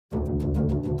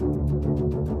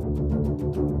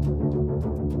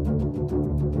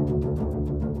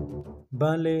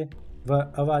Burnley were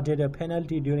awarded a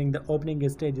penalty during the opening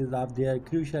stages of their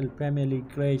crucial Premier League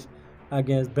clash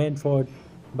against Brentford,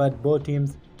 but both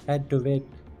teams had to wait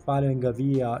following a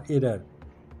VAR error.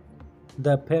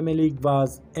 The Premier League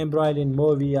was embroiled in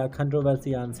more VAR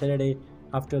controversy on Saturday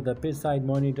after the pitchside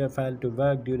monitor failed to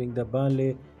work during the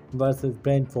Burnley vs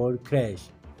Brentford clash.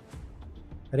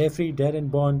 Referee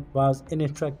Darren Bond was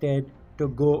instructed to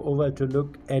go over to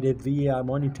look at his VAR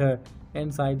monitor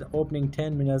inside the opening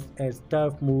 10 minutes at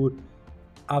Turf Moor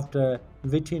after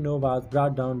Vitinho was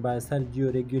brought down by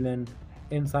Sergio Reguilon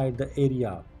inside the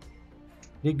area.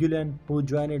 Reguilon, who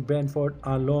joined Brentford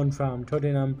on loan from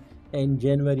Tottenham in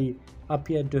January,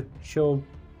 appeared to shove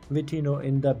Vitinho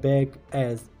in the back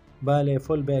as Burnley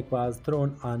fullback was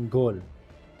thrown on goal.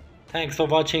 Thanks for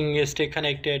watching. Stay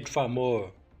connected for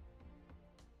more.